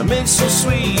see a maid so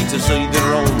sweet as I did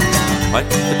roam. Whack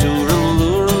the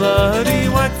tooraloo laddie,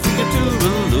 whack for the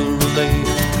tooraloo lay.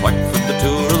 Whack for the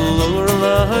tooraloo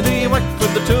laddie, whack for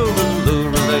the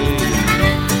tooraloo lay.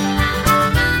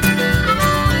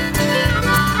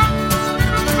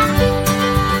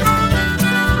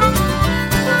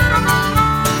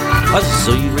 As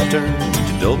I returned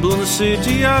to Dublin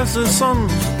City as the sun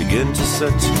began to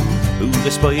set, who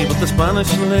they spy but the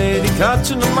Spanish lady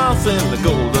catching a moth in a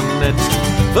golden net.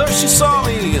 First she saw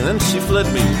me and then she fled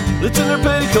me, lifting her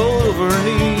petticoat over her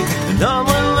knee. And all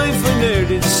my life I ne'er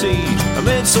did see a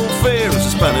maid so fair as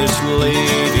a Spanish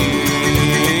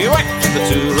lady. Whack for the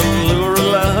tooraloo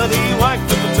laddie, whack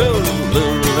for the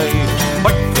tooraloo lay.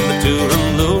 Whack for the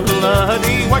tooraloo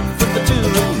laddie, whack for the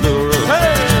tooraloo.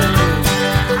 Hey!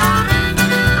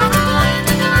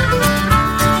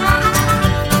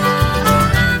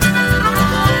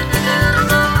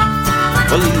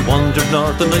 Well, he wandered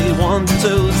north and I wandered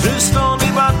south, through Stony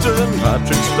Batter and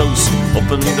Patrick's Close, up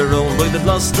and around by the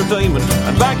Gloucester Diamond,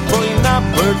 and back by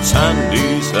Nappert's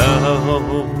Handy's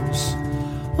house.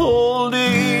 Old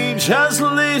age has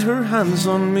laid her hands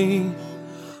on me,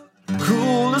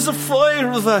 cruel as a fire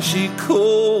of ashy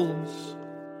coals.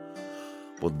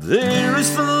 But there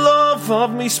is the love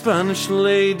of me Spanish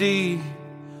lady,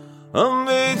 a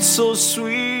maid so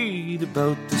sweet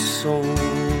about the soul.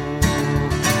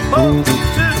 1, 2, 3, 4.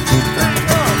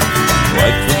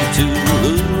 Whack for the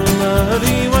tooraloo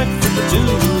laddie, whack for the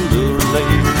tooraloo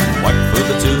lay. Whack for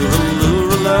the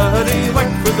tooraloo laddie,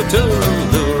 whack for the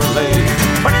tooraloo lay.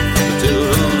 Whack for the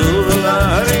tooraloo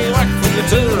laddie, whack for the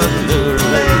tooraloo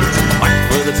lay. Whack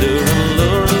for the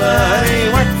tooraloo laddie,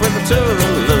 whack for the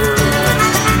tooraloo lay.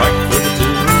 Whack for the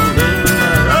tooraloo laddie.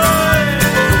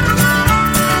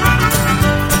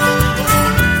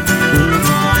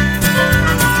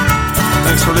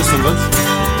 Thanks for listening, Vince.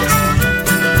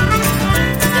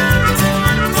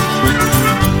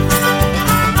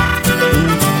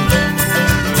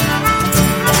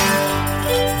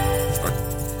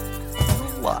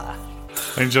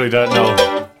 I enjoyed that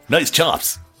now. Nice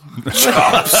chops.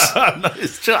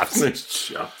 Nice chops.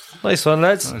 Nice one,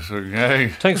 lads. Okay.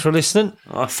 Thanks for listening.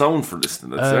 Sound for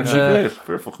listening. That's actually great.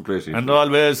 Very fucking great. And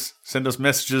always send us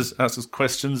messages, ask us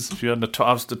questions. If you're on the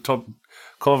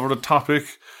cover the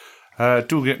topic,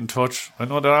 do get in touch. I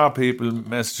know there are people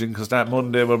messaging, because that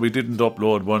Monday where we didn't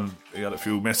upload one, we had a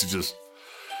few messages.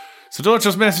 So don't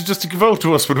just message us to give out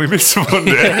to us when we miss a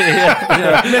Monday.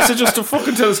 yeah. Message us to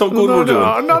fucking tell us how good we're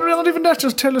doing. Not even that,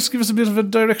 just tell us, give us a bit of a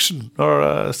direction or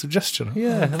a suggestion.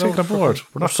 Yeah, take on board.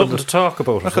 We're not something to talk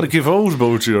about. We're not going to give out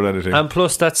about you or anything. And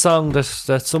plus that song that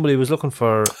somebody was looking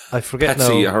for, I forget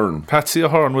Patsy now. Ahern. Patsy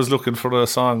Ahern was looking for a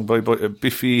song by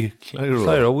Biffy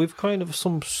Clyro. We've kind of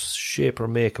some shape or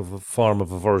make of a form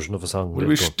of a version of a song. Will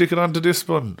we stick it on to this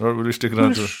one? Or will we stick it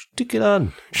on to... Stick it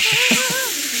on.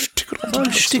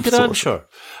 Stick it on, sure.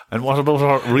 And what about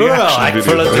our reaction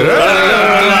video?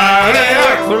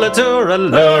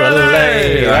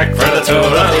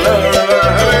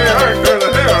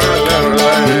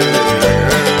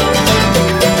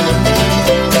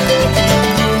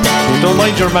 Don't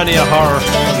mind your many a horror,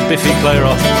 Biffy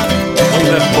Clyro.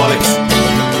 Bollocks.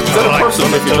 Is that a person,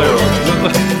 Biffy Clyro?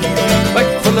 Back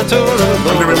for the tour.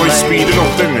 And then we speed it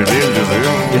up, didn't it?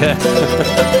 Yeah.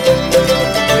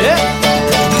 Yeah.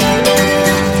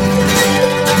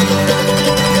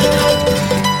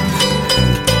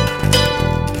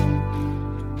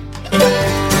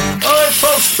 Alright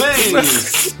folks, big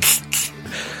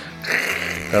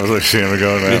That was like Shane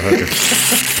McGowan, man.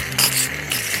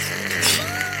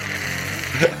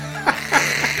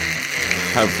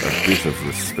 Have a bit of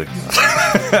respect.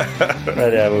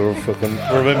 Yeah, we were fucking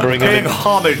remembering Paying it.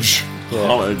 homage.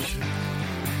 Homage.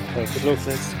 Good luck,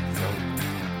 thanks.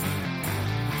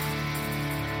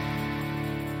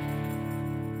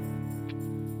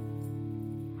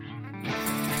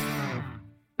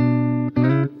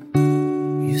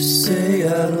 You say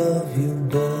I love you,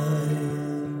 boy.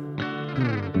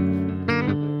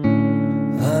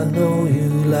 I know you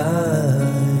lie.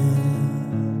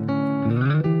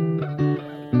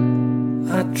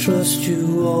 I trust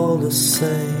you all the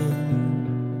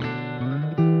same,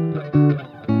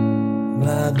 but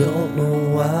I don't know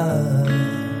why.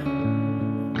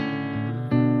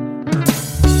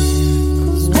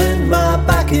 'Cause when my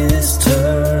back is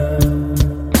turned,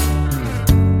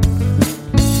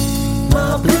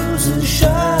 my blues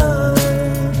shine.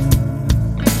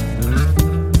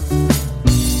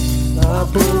 My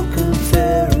broken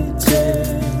fairy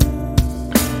tale,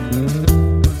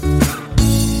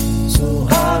 so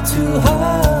hard to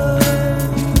hide.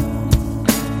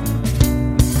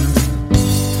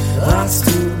 I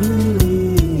still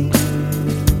believe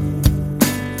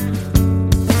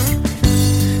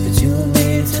that you'll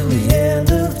need till the end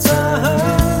of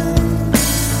time.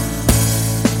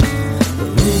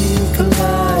 We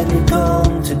collide, we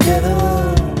come together.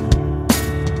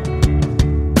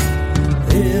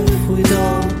 If we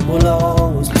don't, we'll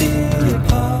always be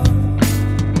apart.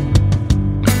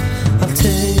 I'll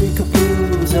take a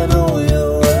bruise, I know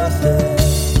you're worth it.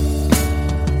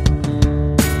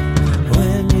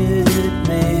 When you hit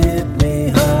me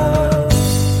hard.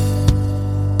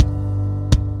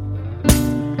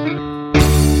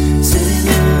 Sitting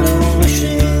in a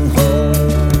wishing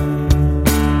hole,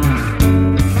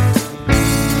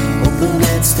 hoping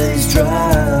it stays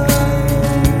dry.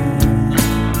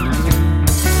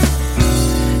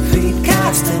 Feet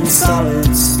cast in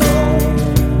solid stone.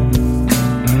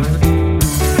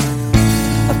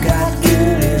 I've got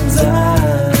Gideon's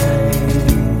eyes.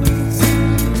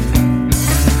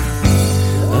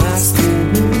 I still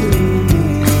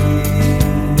believe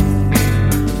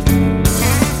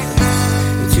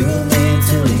that you'll need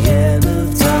till the end of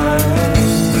time.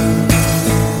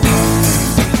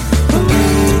 When we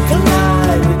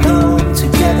collide, we come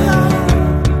together.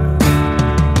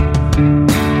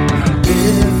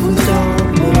 If we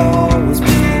don't, we'll always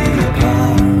be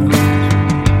apart.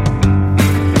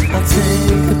 I'll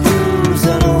take a bruise, I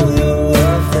know you're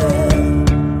worth it.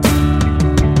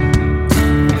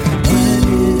 When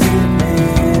you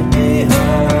hit me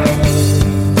hard.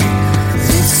 'Cause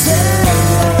you said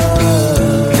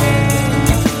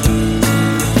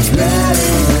it's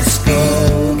letting us go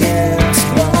against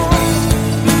mine.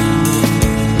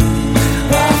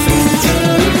 Our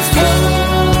future is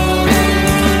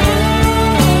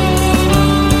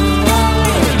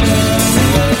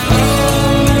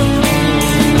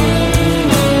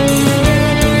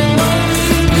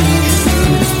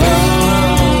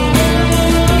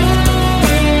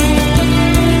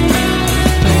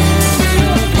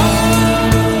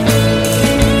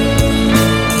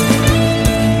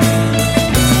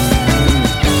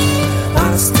I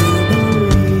still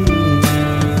believe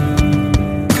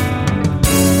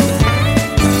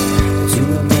that you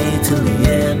and me till the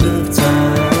end of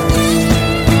time.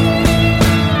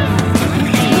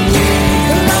 We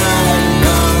collide and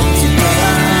come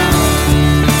together.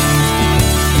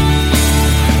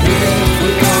 If we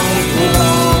don't, we'll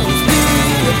always be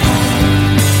apart.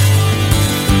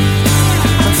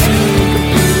 I'll take a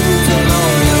bruise, I know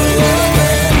you're worth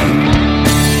it.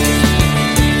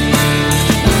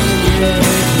 When you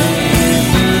hit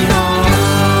me hard.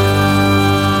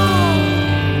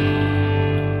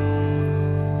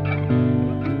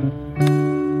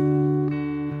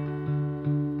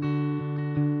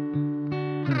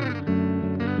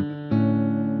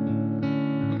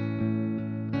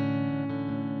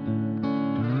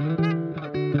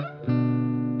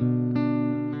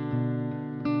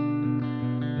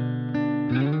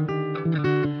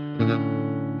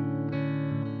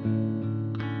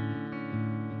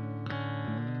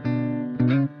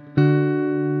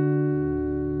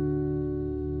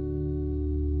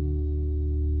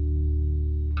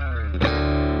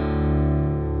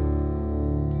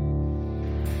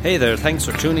 Hey there, thanks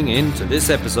for tuning in to this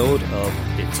episode of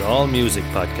It's All Music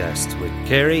Podcast with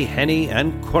Carey, Henny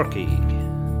and Quirky.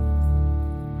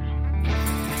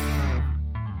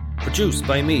 Produced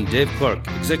by me, Dave Quirk.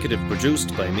 Executive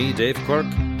produced by me, Dave Quirk.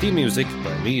 Theme music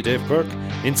by me, Dave Quirk.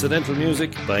 Incidental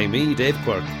music by me, Dave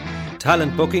Quirk.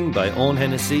 Talent booking by Owen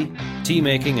Hennessy. Tea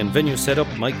making and venue setup,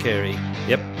 Mike Carey.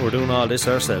 Yep, we're doing all this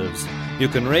ourselves. You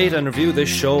can rate and review this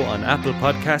show on Apple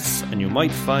Podcasts, and you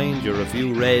might find your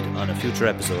review read on a future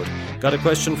episode. Got a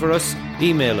question for us?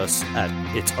 Email us at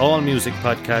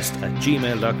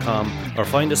itsallmusicpodcast@gmail.com or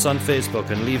find us on Facebook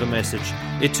and leave a message.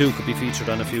 It too could be featured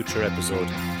on a future episode.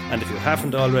 And if you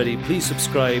haven't already, please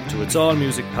subscribe to It's All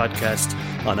Music Podcast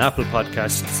on Apple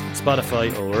Podcasts,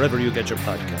 Spotify, or wherever you get your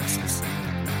podcasts.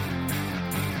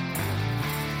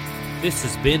 This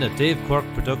has been a Dave Quirk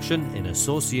production in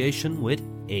association with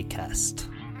Acast.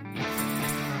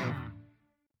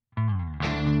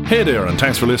 Hey there, and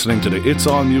thanks for listening to the It's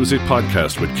All Music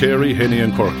Podcast with Carey, Henny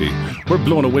and Quirky. We're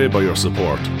blown away by your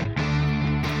support.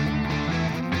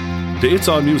 The It's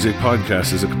All Music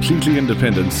Podcast is a completely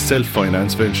independent,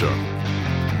 self-financed venture.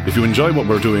 If you enjoy what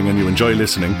we're doing and you enjoy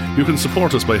listening, you can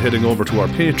support us by heading over to our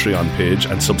Patreon page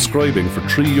and subscribing for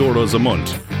 €3 a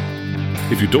month.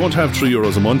 If you don't have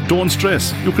 €3 a month, don't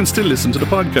stress. You can still listen to the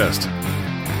podcast.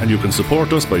 And you can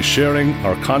support us by sharing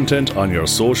our content on your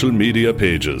social media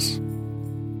pages.